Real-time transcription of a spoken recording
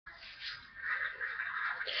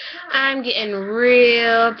I'm getting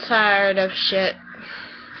real tired of shit.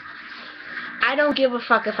 I don't give a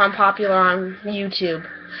fuck if I'm popular on YouTube.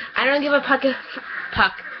 I don't give a fuck if...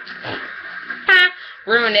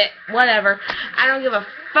 Ruined it. Whatever. I don't give a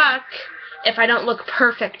fuck if I don't look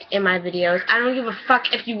perfect in my videos. I don't give a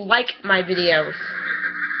fuck if you like my videos.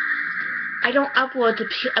 I don't upload to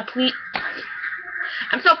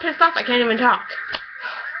I'm so pissed off I can't even talk.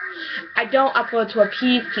 I don't upload to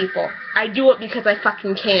appease people. I do it because I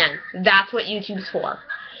fucking can. That's what YouTube's for.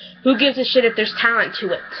 Who gives a shit if there's talent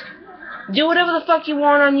to it? Do whatever the fuck you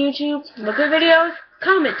want on YouTube. Look at videos.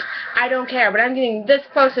 Comment. I don't care, but I'm getting this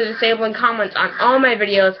close to disabling comments on all my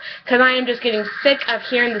videos because I am just getting sick of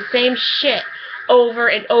hearing the same shit over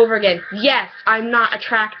and over again. Yes, I'm not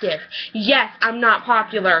attractive. Yes, I'm not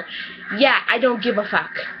popular. Yeah, I don't give a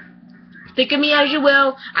fuck. Think of me as you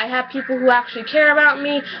will. I have people who actually care about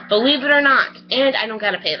me, believe it or not, and I don't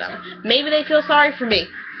gotta pay them. Maybe they feel sorry for me.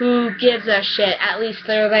 Who gives a shit? At least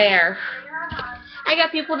they're there. I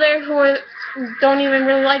got people there who don't even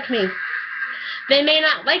really like me. They may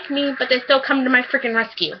not like me, but they still come to my freaking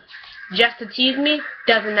rescue. Just to tease me,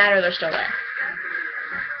 doesn't matter, they're still there.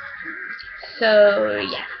 So,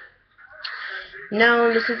 yeah.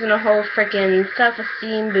 No, this isn't a whole freaking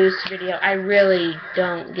self-esteem boost video. I really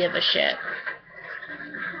don't give a shit.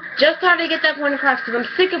 Just thought to get that point across because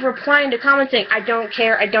I'm sick of replying to comments saying, I don't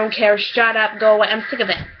care, shut up, go away. I'm sick of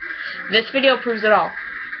it. This video proves it all.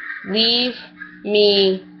 Leave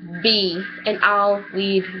me be, and I'll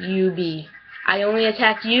leave you be. I only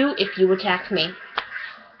attack you if you attack me.